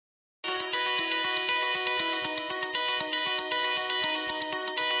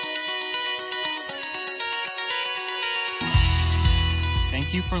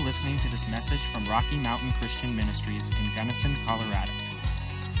Thank you for listening to this message from Rocky Mountain Christian Ministries in Gunnison, Colorado.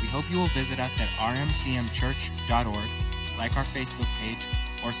 We hope you will visit us at rmcmchurch.org, like our Facebook page,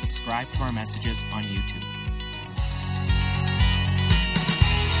 or subscribe to our messages on YouTube.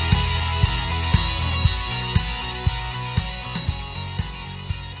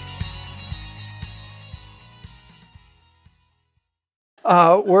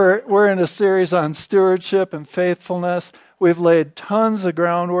 We're in a series on stewardship and faithfulness. We've laid tons of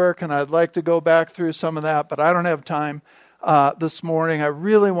groundwork, and I'd like to go back through some of that, but I don't have time this morning. I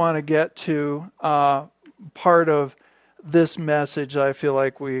really want to get to part of this message I feel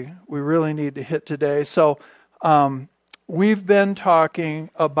like we really need to hit today. So we've been talking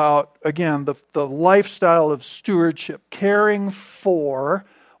about, again, the lifestyle of stewardship, caring for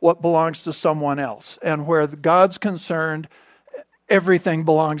what belongs to someone else. And where God's concerned, everything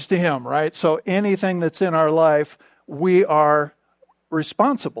belongs to Him, right? So anything that's in our life, we are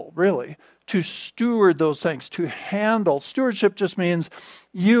responsible, really, to steward those things, to handle. Stewardship just means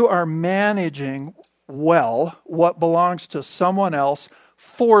you are managing well what belongs to someone else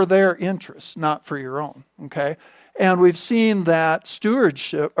for their interests, not for your own, okay? And we've seen that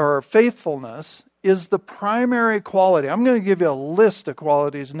stewardship or faithfulness is the primary quality. I'm going to give you a list of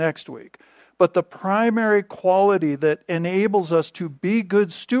qualities next week. But the primary quality that enables us to be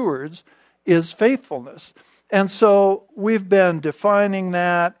good stewards is faithfulness. And so we've been defining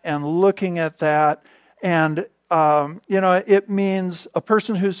that and looking at that. And, it means a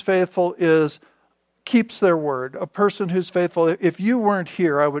person who's faithful keeps their word. A person who's faithful, if you weren't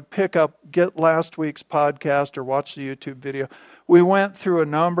here, I would get last week's podcast or watch the YouTube video. We went through a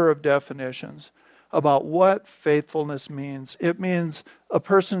number of definitions about what faithfulness means. It means a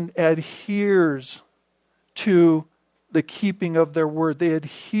person adheres to the keeping of their word. They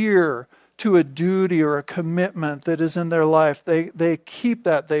adhere to a duty or a commitment that is in their life. They keep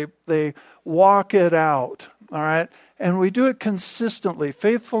that. They walk it out. All right? And we do it consistently.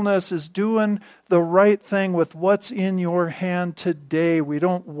 Faithfulness is doing the right thing with what's in your hand today. We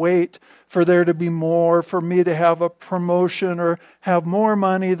don't wait for there to be more, for me to have a promotion or have more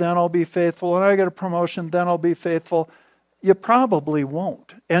money, then I'll be faithful. And I get a promotion, then I'll be faithful. You probably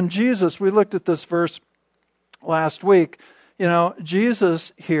won't. And Jesus, we looked at this verse last week.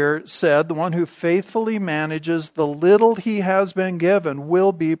 Jesus here said, the one who faithfully manages the little he has been given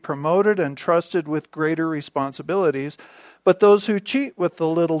will be promoted and trusted with greater responsibilities. But those who cheat with the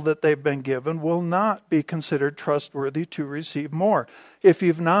little that they've been given will not be considered trustworthy to receive more. If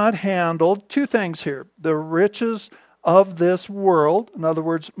you've not handled two things here, the riches of this world, in other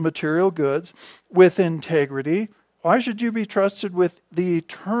words, material goods, with integrity, why should you be trusted with the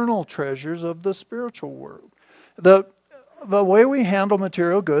eternal treasures of the spiritual world? The way we handle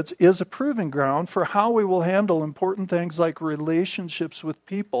material goods is a proving ground for how we will handle important things like relationships with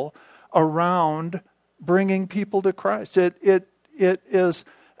people around bringing people to Christ. It's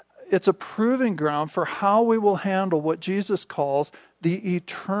a proving ground for how we will handle what Jesus calls the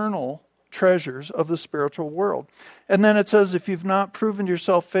eternal treasures of the spiritual world. And then it says, if you've not proven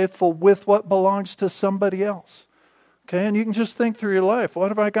yourself faithful with what belongs to somebody else. Okay, and you can just think through your life. What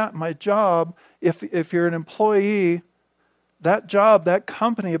have I got in my job? If you're an employee, that job, that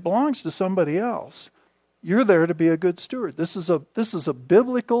company, it belongs to somebody else. You're there to be a good steward. This is a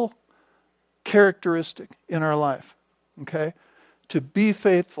biblical characteristic in our life, okay? To be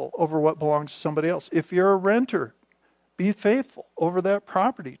faithful over what belongs to somebody else. If you're a renter, be faithful over that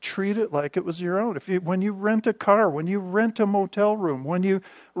property. Treat it like it was your own. When you rent a car, when you rent a motel room, when you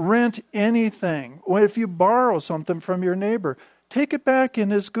rent anything, if you borrow something from your neighbor, take it back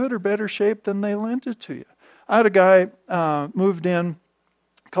in as good or better shape than they lent it to you. I had a guy moved in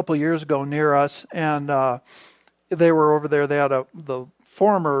a couple of years ago near us, and they were over there. They had the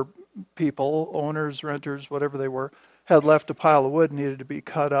former people, owners, renters, whatever they were, had left a pile of wood, needed to be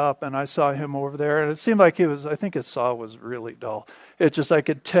cut up, and I saw him over there, and it seemed like I think his saw was really dull. I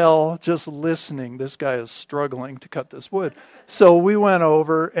could tell, just listening, this guy is struggling to cut this wood. So we went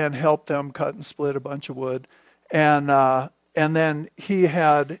over and helped them cut and split a bunch of wood, and then he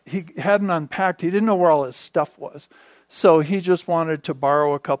hadn't unpacked. He didn't know where all his stuff was. So he just wanted to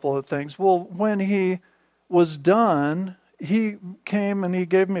borrow a couple of things. Well, when he was done, he came and he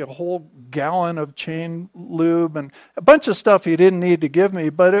gave me a whole gallon of chain lube and a bunch of stuff he didn't need to give me.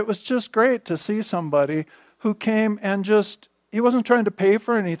 But it was just great to see somebody who came and he wasn't trying to pay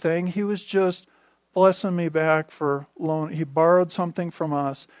for anything. He was just blessing me back for loan. He borrowed something from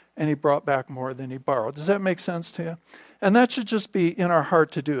us and he brought back more than he borrowed. Does that make sense to you? And that should just be in our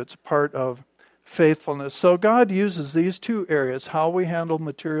heart to do. It's a part of faithfulness. So God uses these two areas, how we handle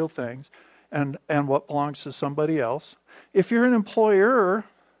material things and what belongs to somebody else. If you're an employer,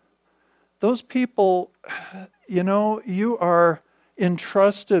 those people, you are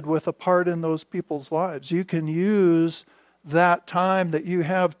entrusted with a part in those people's lives. You can use that time that you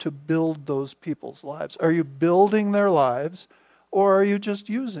have to build those people's lives. Are you building their lives, or are you just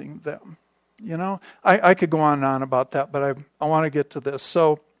using them? I could go on and on about that, but I want to get to this.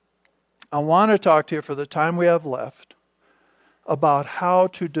 So I want to talk to you for the time we have left about how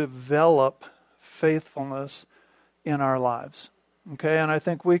to develop faithfulness in our lives. Okay, and I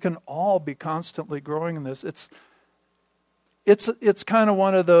think we can all be constantly growing in this. It's kind of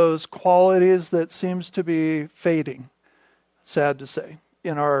one of those qualities that seems to be fading, sad to say,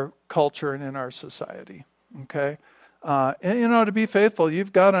 in our culture and in our society. Okay, and to be faithful,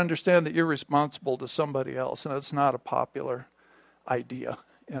 you've got to understand that you're responsible to somebody else, and that's not a popular idea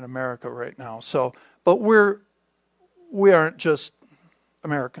in America right now. So, but we aren't just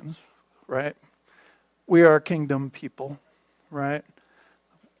Americans, right? We are kingdom people, right?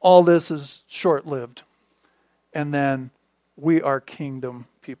 All this is short-lived. And then we are kingdom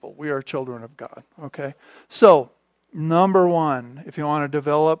people. We are children of God, okay? So, number one, if you want to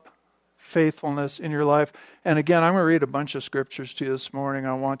develop faithfulness in your life, and again, I'm going to read a bunch of scriptures to you this morning.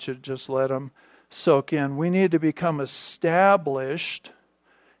 I want you to just let them soak in. We need to become established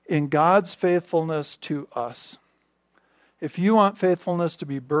in God's faithfulness to us. If you want faithfulness to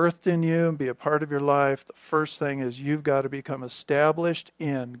be birthed in you and be a part of your life, the first thing is you've got to become established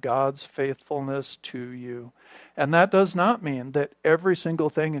in God's faithfulness to you. And that does not mean that every single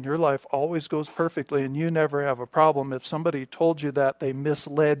thing in your life always goes perfectly and you never have a problem. If somebody told you that, they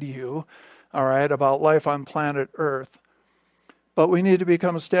misled you, all right, about life on planet Earth. But we need to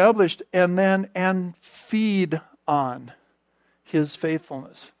become established and feed on His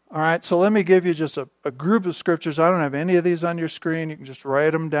faithfulness. All right, so let me give you just a group of scriptures. I don't have any of these on your screen. You can just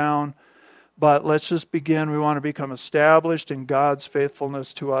write them down. But let's just begin. We want to become established in God's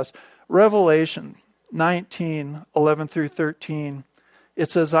faithfulness to us. Revelation 19, 11 through 13. It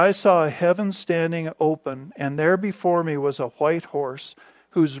says, I saw a heaven standing open, and there before me was a white horse,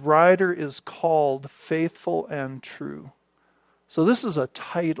 whose rider is called Faithful and True. So this is a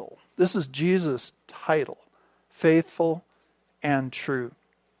title. This is Jesus' title. Faithful and True.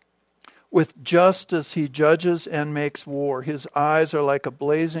 With justice he judges and makes war. His eyes are like a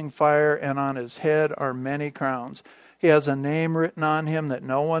blazing fire, and on his head are many crowns. He has a name written on him that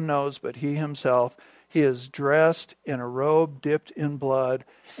no one knows but he himself. He is dressed in a robe dipped in blood,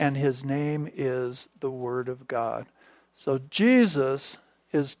 and his name is the Word of God. So Jesus,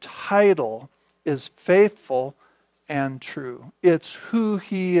 his title is Faithful and True. It's who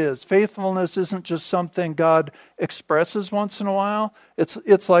he is. Faithfulness isn't just something God expresses once in a while.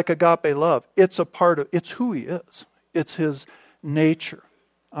 It's like agape love. It's who he is. It's his nature.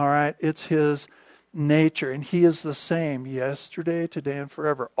 All right? It's his nature. And he is the same yesterday, today, and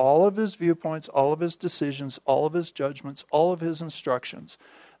forever. All of his viewpoints, all of his decisions, all of his judgments, all of his instructions,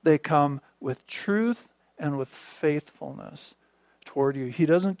 they come with truth and with faithfulness toward you. He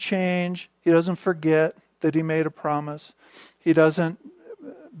doesn't change. He doesn't forget that he made a promise. He doesn't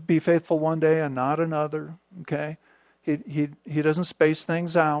be faithful one day and not another, okay? He doesn't space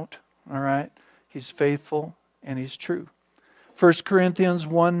things out, all right? He's faithful and he's true. 1 Corinthians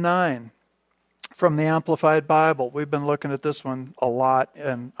 1:9 from the Amplified Bible. We've been looking at this one a lot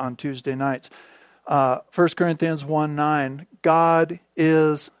on Tuesday nights. 1 Corinthians 1:9, God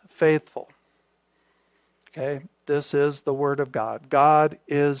is faithful. Okay, this is the Word of God. God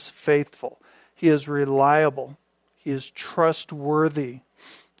is faithful. He is reliable. He is trustworthy,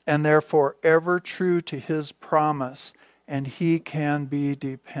 and therefore ever true to his promise, and he can be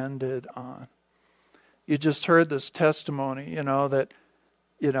depended on. You just heard this testimony, that,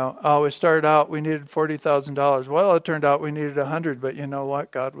 we started out, we needed $40,000. Well, it turned out we needed $100,000, but you know what?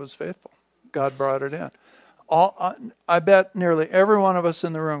 God was faithful. God brought it in. I bet nearly every one of us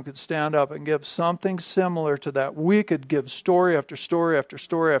in the room could stand up and give something similar to that. We could give story after story after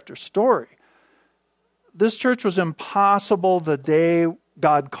story after story. This church was impossible the day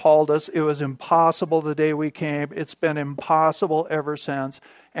God called us. It was impossible the day we came. It's been impossible ever since,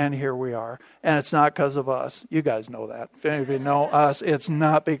 and here we are. And it's not because of us. You guys know that. If any of you know us, it's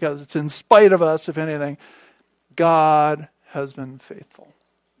not because it's in spite of us, if anything. God has been faithful.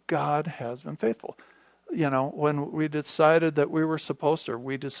 God has been faithful. When we decided that we were supposed to,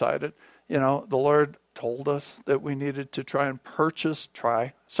 the Lord told us that we needed to try and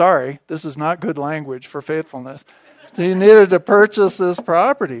sorry, this is not good language for faithfulness. He needed to purchase this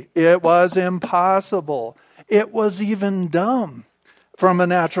property. It was impossible. It was even dumb from a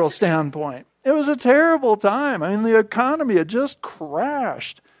natural standpoint. It was a terrible time. I mean, the economy had just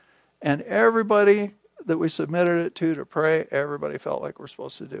crashed. And everybody that we submitted it to pray, everybody felt like we're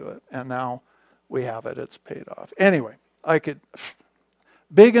supposed to do it. And now we have it. It's paid off. Anyway,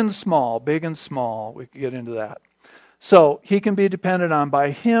 big and small, we could get into that. So he can be depended on. By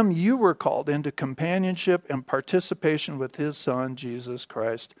him you were called into companionship and participation with his Son, Jesus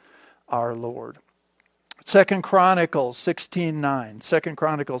Christ, our Lord. 2 Chronicles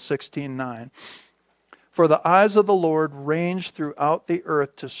 16:9. For the eyes of the Lord range throughout the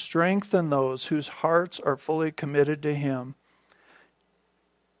earth to strengthen those whose hearts are fully committed to him.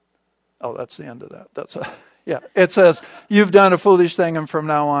 Oh, that's the end of that. It says, you've done a foolish thing and from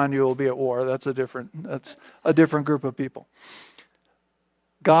now on you will be at war. That's a different group of people.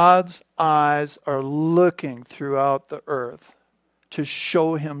 God's eyes are looking throughout the earth to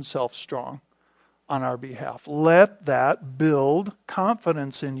show himself strong on our behalf. Let that build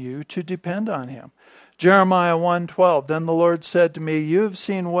confidence in you to depend on him. Jeremiah 1:12, then the Lord said to me, you have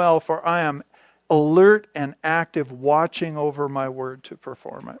seen well, for I am alert and active, watching over my word to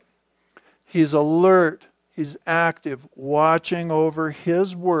perform it. He's alert, he's active, watching over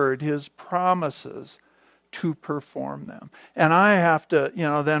his word, his promises to perform them. And I have to,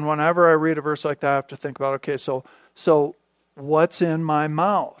 then whenever I read a verse like that, I have to think about, okay, so what's in my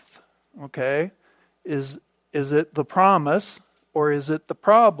mouth? Okay? Is it the promise or is it the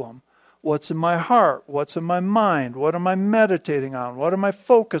problem? What's in my heart? What's in my mind? What am I meditating on? What am I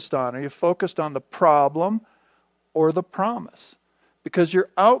focused on? Are you focused on the problem or the promise? Because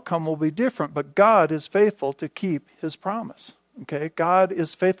your outcome will be different, but God is faithful to keep his promise. Okay? God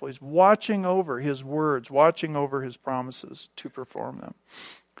is faithful. He's watching over his words, watching over his promises to perform them.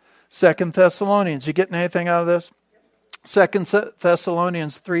 2 Thessalonians, you getting anything out of this? 2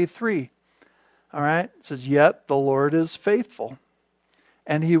 Thessalonians 3:3. All right? It says, yet the Lord is faithful,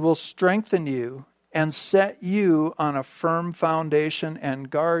 and he will strengthen you and set you on a firm foundation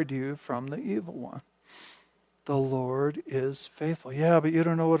and guard you from the evil one. The Lord is faithful. Yeah, but you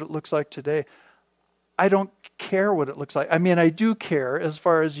don't know what it looks like today. I don't care what it looks like. I mean, I do care as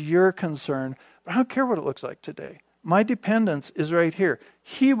far as you're concerned, but I don't care what it looks like today. My dependence is right here.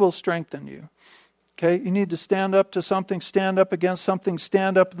 He will strengthen you. Okay, you need to stand up to something, stand up against something,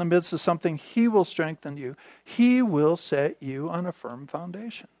 stand up in the midst of something. He will strengthen you. He will set you on a firm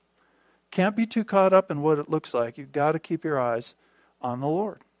foundation. Can't be too caught up in what it looks like. You've got to keep your eyes on the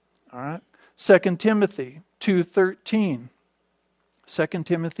Lord. All right? 2 Timothy 2:13. 2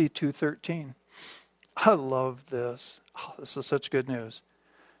 Timothy 2:13. I love this. Oh, this is such good news.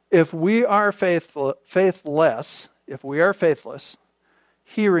 If we are faithless,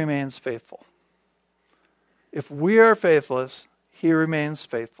 he remains faithful. If we are faithless, he remains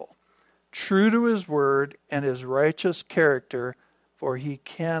faithful, true to his word and his righteous character, for he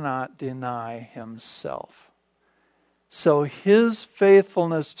cannot deny himself. So his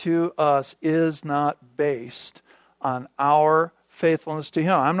faithfulness to us is not based on our faithfulness to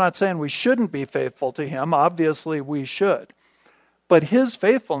him. I'm not saying we shouldn't be faithful to him. Obviously, we should. But his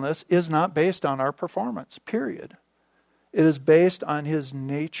faithfulness is not based on our performance, period. It is based on his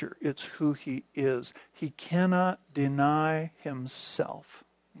nature. It's who he is. He cannot deny himself.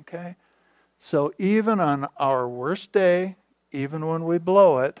 Okay? So even on our worst day, even when we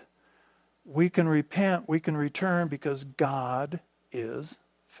blow it, we can repent, we can return because God is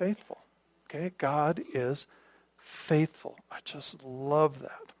faithful. Okay? God is faithful. I just love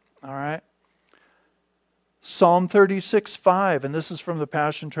that. All right? Psalm 36:5, and this is from the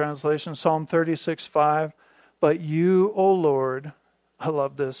Passion Translation. Psalm 36:5. But you, O Lord, I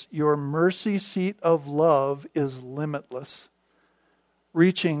love this, your mercy seat of love is limitless,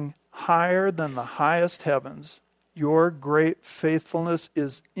 reaching higher than the highest heavens. Your great faithfulness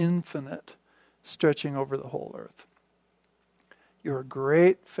is infinite, stretching over the whole earth. Your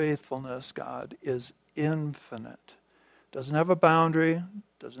great faithfulness, God, is infinite. Doesn't have a boundary,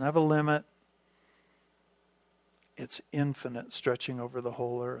 doesn't have a limit. It's infinite, stretching over the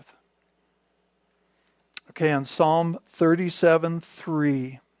whole earth. Okay, on Psalm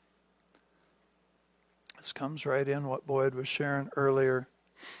 37:3. This comes right in what Boyd was sharing earlier,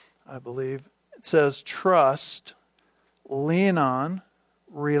 I believe. It says, trust, lean on,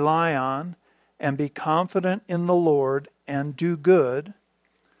 rely on, and be confident in the Lord, and do good.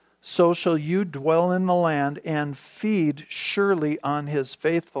 So shall you dwell in the land and feed surely on his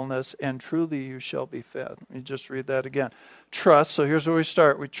faithfulness, and truly you shall be fed. Let me just read that again. Trust. So here's where we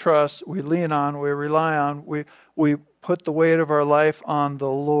start. We trust, we lean on, we rely on, we put the weight of our life on the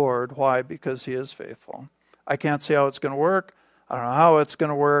Lord. Why? Because he is faithful. I can't see how it's going to work. I don't know how it's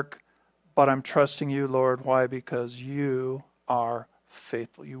going to work, but I'm trusting you, Lord. Why? Because you are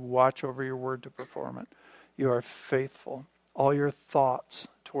faithful. You watch over your word to perform it. You are faithful. All your thoughts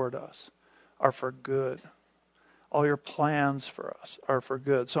toward us are for good. All your plans for us are for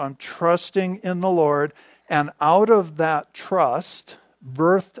good. So I'm trusting in the Lord, and out of that trust,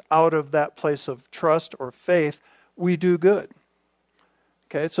 birthed out of that place of trust or faith, we do good.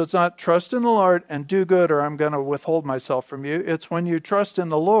 Okay, so it's not trust in the Lord and do good, or I'm going to withhold myself from you. It's when you trust in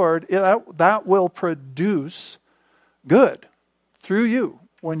the Lord, that will produce good through you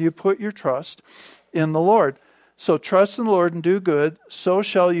when you put your trust in the Lord. So trust in the Lord and do good, so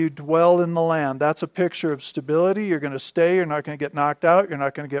shall you dwell in the land. That's a picture of stability. You're going to stay. You're not going to get knocked out. You're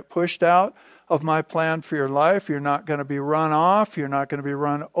not going to get pushed out of my plan for your life. You're not going to be run off. You're not going to be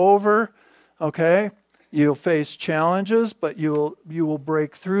run over. Okay? You'll face challenges, but you will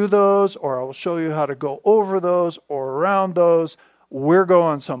break through those, or I will show you how to go over those or around those. We're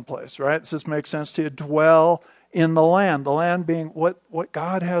going someplace, right? Does this make sense to you? Dwell in the land being what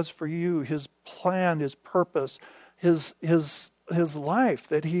God has for you, his plan, his purpose, his life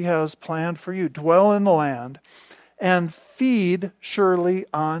that he has planned for you. Dwell in the land and feed surely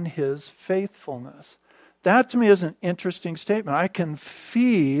on his faithfulness. That to me is an interesting statement. I can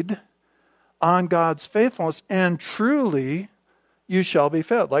feed on God's faithfulness, and truly you shall be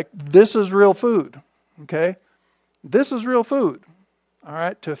fed. Like, this is real food, okay? This is real food, all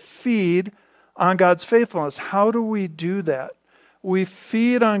right? To feed on God's faithfulness. How do we do that? We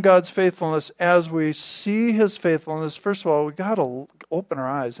feed on God's faithfulness as we see his faithfulness. First of all, we've got to open our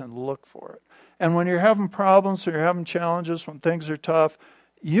eyes and look for it. And when you're having problems or you're having challenges, when things are tough,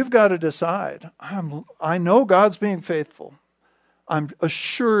 you've got to decide, I know God's being faithful. I'm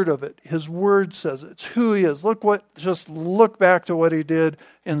assured of it. His word says it's who he is. Just look back to what he did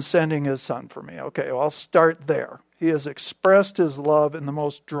in sending his son for me. Okay, well, I'll start there. He has expressed his love in the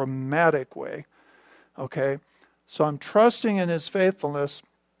most dramatic way. Okay, so I'm trusting in his faithfulness.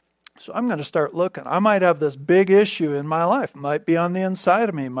 So I'm going to start looking. I might have this big issue in my life. It might be on the inside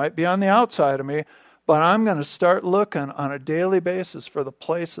of me. It might be on the outside of me. But I'm going to start looking on a daily basis for the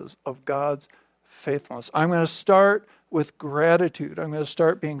places of God's faithfulness. I'm going to start with gratitude. I'm going to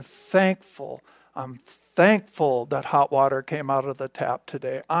start being thankful. I'm thankful that hot water came out of the tap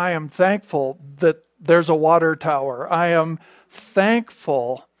today. I am thankful that there's a water tower. I am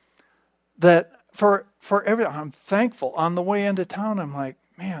thankful that for everything. I'm thankful. On the way into town, I'm like,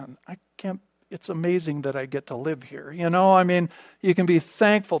 man, it's amazing that I get to live here. You know, I mean, you can be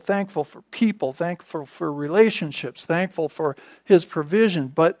thankful for people, thankful for relationships, thankful for his provision.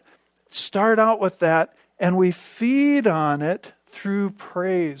 But start out with that, and we feed on it through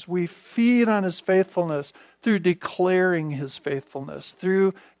praise. We feed on his faithfulness through declaring his faithfulness,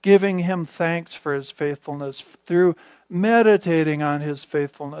 through giving him thanks for his faithfulness, through meditating on his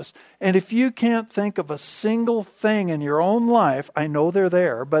faithfulness. And if you can't think of a single thing in your own life, I know they're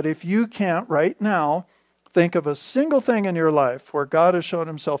there, but if you can't right now think of a single thing in your life where God has shown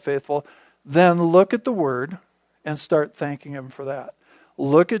himself faithful, then look at the word and start thanking him for that.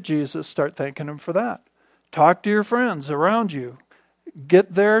 Look at Jesus, start thanking him for that. Talk to your friends around you.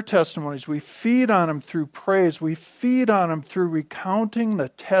 Get their testimonies. We feed on them through praise. We feed on them through recounting the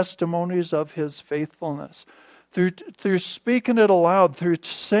testimonies of his faithfulness. Through speaking it aloud, through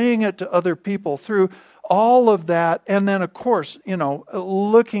saying it to other people, through all of that. And then, of course,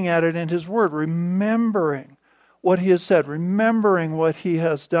 looking at it in his word, remembering what he has said, remembering what he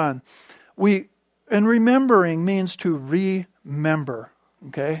has done. And remembering means to remember,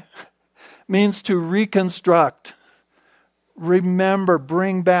 okay? Means to reconstruct. Remember,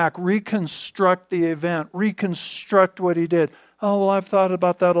 bring back, reconstruct the event, reconstruct what he did. Oh, well, I've thought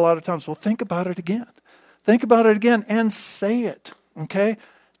about that a lot of times. Well, think about it again. Think about it again and say it, okay?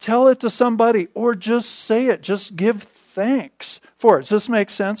 Tell it to somebody or just say it. Just give thanks for it. Does this make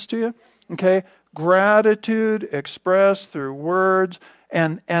sense to you? Okay? Gratitude expressed through words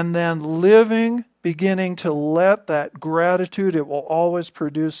and then living, beginning to let that gratitude, it will always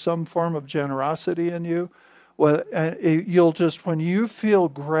produce some form of generosity in you. Well, when you feel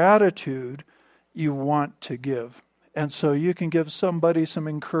gratitude, you want to give. And so you can give somebody some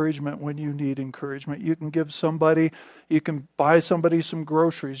encouragement when you need encouragement. You can buy somebody some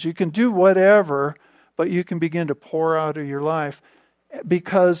groceries. You can do whatever, but you can begin to pour out of your life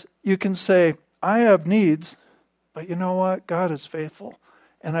because you can say, I have needs, but you know what? God is faithful.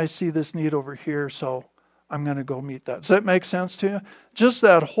 And I see this need over here, so I'm going to go meet that. Does that make sense to you? Just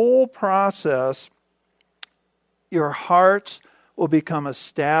that whole process, your hearts will become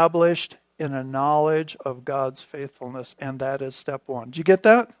established in a knowledge of God's faithfulness, and that is step one. Did you get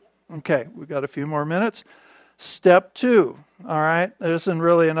that? Okay, we've got a few more minutes. Step two, all right? This isn't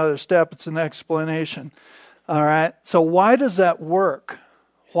really another step, it's an explanation. All right, so why does that work?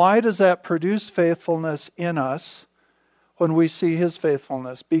 Why does that produce faithfulness in us? when we see his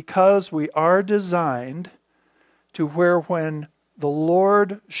faithfulness, because we are designed to where when the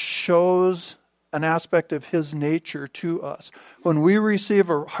Lord shows an aspect of his nature to us, when we receive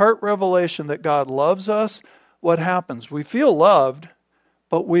a heart revelation that God loves us, what happens? We feel loved,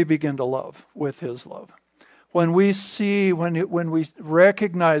 but we begin to love with his love. When we see, when we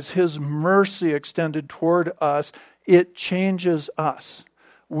recognize his mercy extended toward us, it changes us.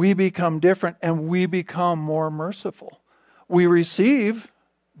 We become different and we become more merciful. We receive,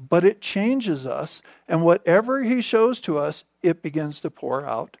 but it changes us. And whatever he shows to us, it begins to pour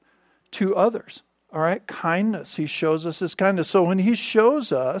out to others. All right? Kindness. He shows us his kindness. So when he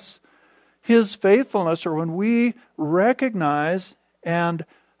shows us his faithfulness, or when we recognize and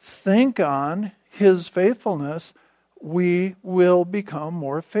think on his faithfulness, we will become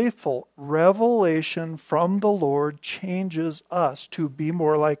more faithful. Revelation from the Lord changes us to be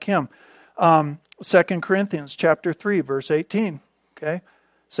more like him. 2 Corinthians chapter 3, verse 18. Okay?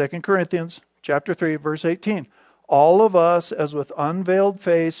 2 Corinthians chapter 3, verse 18. All of us, as with unveiled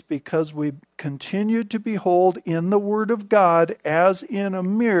face, because we continue to behold in the Word of God, as in a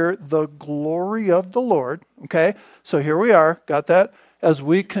mirror, the glory of the Lord. Okay? So here we are. Got that? As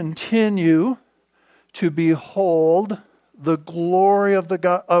we continue to behold the glory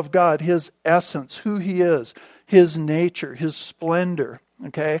of God, his essence, who he is, his nature, his splendor.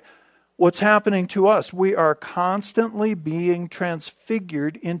 Okay? What's happening to us? We are constantly being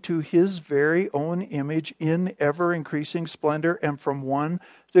transfigured into his very own image in ever-increasing splendor and from one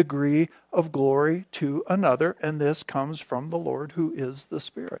degree of glory to another. And this comes from the Lord who is the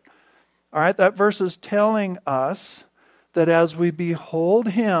Spirit. All right, that verse is telling us that as we behold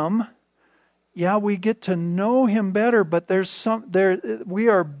him, yeah, we get to know him better, but we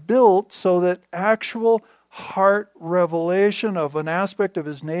are built so that actual heart revelation of an aspect of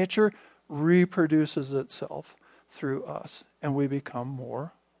his nature reproduces itself through us, and we become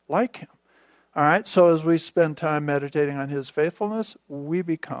more like him. All right, so as we spend time meditating on his faithfulness, we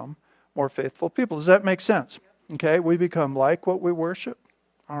become more faithful people. Does that make sense? Okay, we become like what we worship.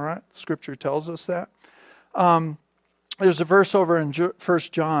 All right, Scripture tells us that. There's a verse over in 1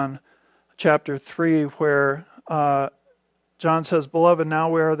 John chapter 3 where John says, "Beloved, now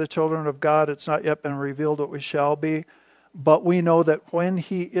we are the children of God. It's not yet been revealed what we shall be. But we know that when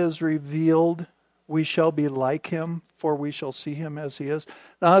he is revealed, we shall be like him, for we shall see him as he is."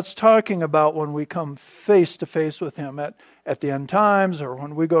 Now, it's talking about when we come face to face with him at the end times, or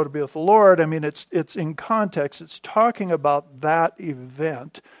when we go to be with the Lord. I mean, it's in context. It's talking about that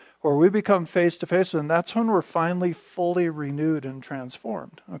event where we become face to face with him. That's when we're finally fully renewed and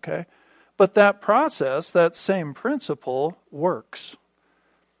transformed. Okay? But that process, that same principle, works.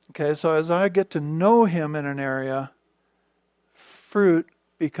 Okay, so as I get to know him in an area, fruit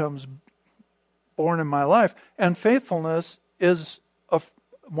becomes born in my life, and faithfulness is a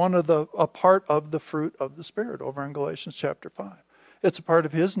part of the fruit of the Spirit over in Galatians chapter 5. It's a part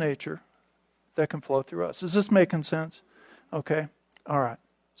of his nature that can flow through us. Is this making sense? Okay, all right.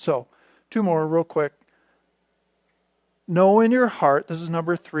 So, two more real quick. Know in your heart, this is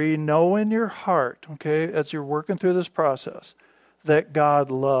number 3, know in your heart, okay, as you're working through this process, that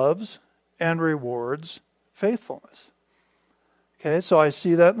God loves and rewards faithfulness. Okay, so I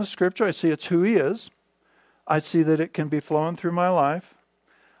see that in the Scripture. I see it's who he is. I see that it can be flowing through my life.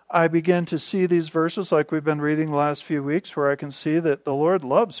 I begin to see these verses like we've been reading the last few weeks, where I can see that the Lord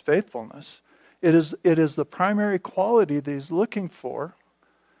loves faithfulness. It is the primary quality that he's looking for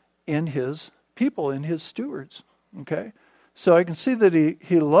in his people, in his stewards. Okay, so I can see that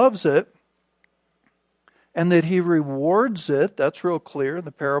he loves it and that he rewards it. That's real clear in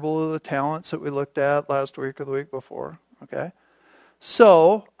the parable of the talents that we looked at last week or the week before. Okay,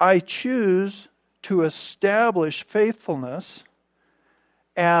 so I choose to establish faithfulness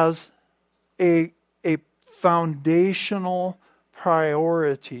as a foundational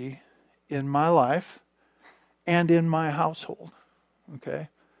priority in my life and in my household. Okay?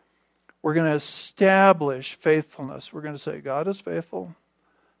 We're going to establish faithfulness. We're going to say, God is faithful.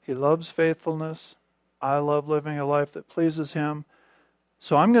 He loves faithfulness. I love living a life that pleases him.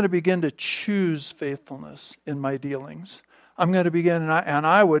 So I'm going to begin to choose faithfulness in my dealings. I'm going to begin, and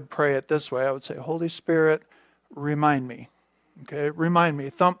I would pray it this way. I would say, Holy Spirit, remind me. Okay, remind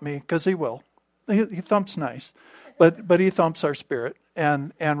me, thump me, because he will. He thumps nice. But he thumps our spirit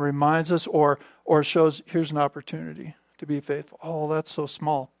and reminds us or shows, here's an opportunity to be faithful. Oh, that's so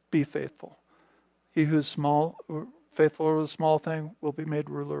small. Be faithful. He who's faithful over the small thing will be made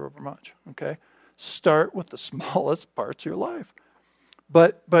ruler over much. Okay? Start with the smallest parts of your life.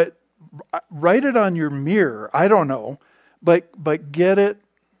 But write it on your mirror. I don't know. But get it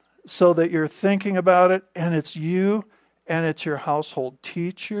so that you're thinking about it, and it's you and it's your household.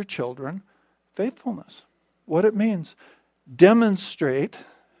 Teach your children faithfulness. What it means. Demonstrate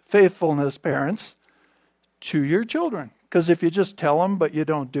faithfulness, parents, to your children. Because if you just tell them but you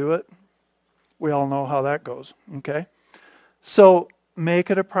don't do it, we all know how that goes, okay? So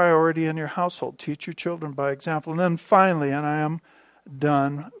make it a priority in your household. Teach your children by example. And then finally, and I am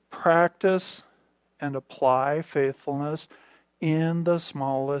done, practice and apply faithfulness in the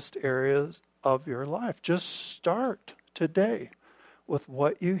smallest areas of your life. Just start today with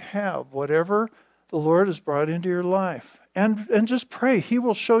what you have, whatever the Lord has brought into your life. And just pray. He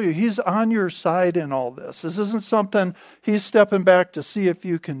will show you. He's on your side in all this. This isn't something He's stepping back to see if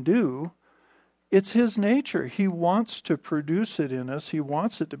you can do. It's His nature. He wants to produce it in us. He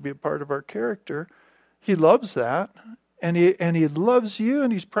wants it to be a part of our character. He loves that. And He loves you,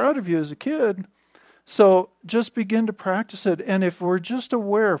 and He's proud of you as a kid. So just begin to practice it. And if we're just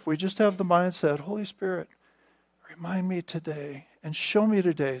aware, if we just have the mindset, Holy Spirit, remind me today and show me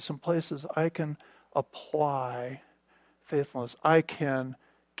today some places I can apply faithfulness. I can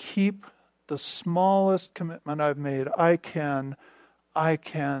keep the smallest commitment I've made. I can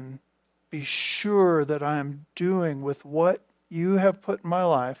be sure that I am doing with what you have put in my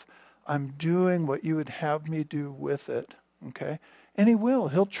life, I'm doing what you would have me do with it. Okay? And He will.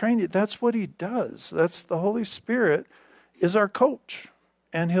 He'll train you. That's what He does. That's the Holy Spirit is our coach.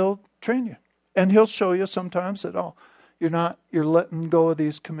 And He'll train you. And He'll show you sometimes that, you're letting go of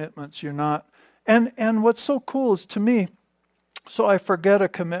these commitments. You're not. And what's so cool is, to me, so I forget a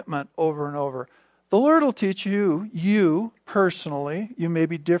commitment over and over. The Lord will teach you personally, you may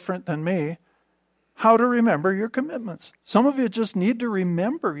be different than me, how to remember your commitments. Some of you just need to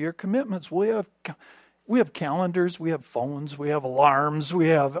remember your commitments. We have calendars, we have phones, we have alarms,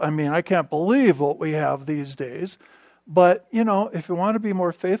 I can't believe what we have these days. But, if you want to be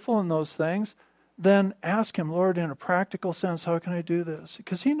more faithful in those things, then ask Him, Lord, in a practical sense, how can I do this?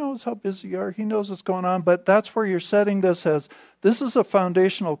 Because He knows how busy you are. He knows what's going on. But that's where you're setting this as, this is a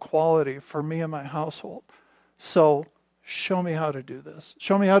foundational quality for me and my household. So show me how to do this.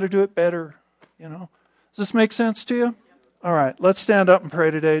 Show me how to do it better. Does this make sense to you? All right, let's stand up and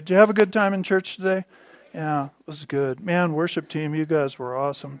pray today. Did you have a good time in church today? Yeah, it was good. Man, worship team, you guys were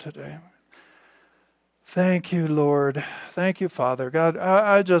awesome today. Thank you, Lord. Thank you, Father. God,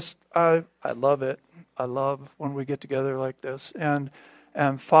 I love it. I love when we get together like this. And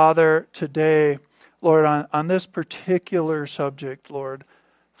Father, today, Lord, on this particular subject, Lord,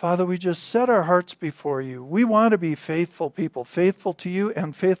 Father, we just set our hearts before you. We want to be faithful people, faithful to you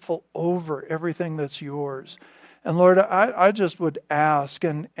and faithful over everything that's yours. And Lord, I just would ask,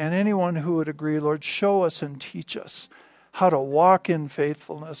 and anyone who would agree, Lord, show us and teach us how to walk in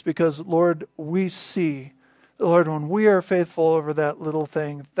faithfulness. Because, Lord, we see, Lord, when we are faithful over that little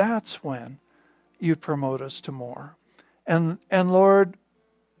thing, that's when you promote us to more. And Lord,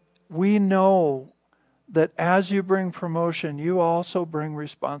 we know that as you bring promotion, you also bring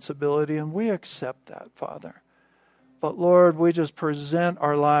responsibility, and we accept that, Father. But Lord, we just present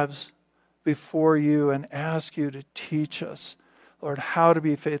our lives before you and ask you to teach us, Lord, how to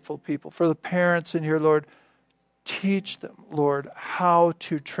be faithful people. For the parents in here, Lord, teach them, Lord, how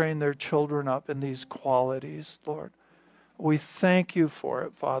to train their children up in these qualities, Lord. We thank you for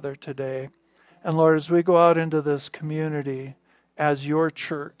it, Father, today. And Lord, as we go out into this community as your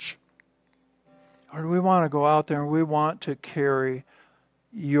church, Lord, we want to go out there and we want to carry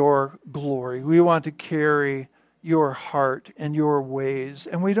your glory. We want to carry your heart and your ways.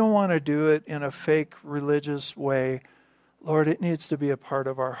 And we don't want to do it in a fake religious way. Lord, it needs to be a part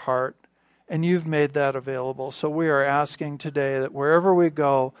of our heart. And you've made that available. So we are asking today that wherever we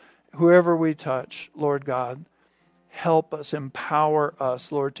go, whoever we touch, Lord God, help us, empower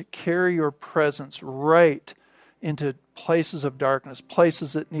us, Lord, to carry your presence right into places of darkness,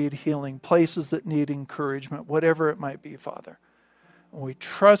 places that need healing, places that need encouragement, whatever it might be, Father. And we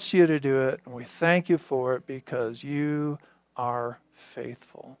trust you to do it, and we thank you for it because you are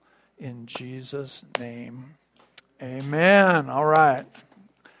faithful. In Jesus' name, amen. All right.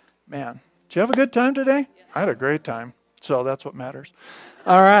 Man. Did you have a good time today? Yes. I had a great time, so that's what matters.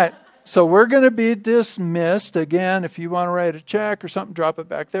 All right, so we're going to be dismissed. Again, if you want to write a check or something, drop it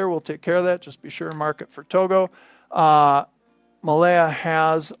back there. We'll take care of that. Just be sure and mark it for Togo. Malaya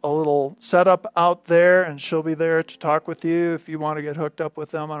has a little setup out there, and she'll be there to talk with you. If you want to get hooked up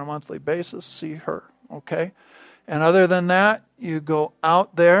with them on a monthly basis, see her, okay? And other than that, you go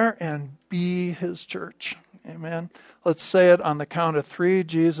out there and be His church. Amen. Let's say it on the count of 3.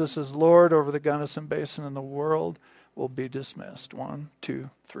 Jesus is Lord over the Gunnison Basin and the world. Will be dismissed. 1,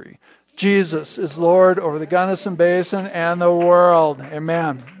 2, 3. Jesus is Lord over the Gunnison Basin and the world.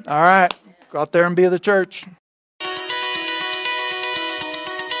 Amen. All right. Go out there and be the church.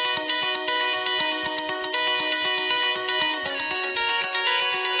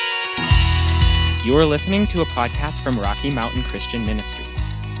 You are listening to a podcast from Rocky Mountain Christian Ministries.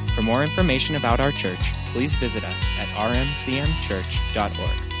 For more information about our church, please visit us at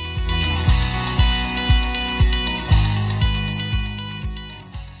rmcmchurch.org.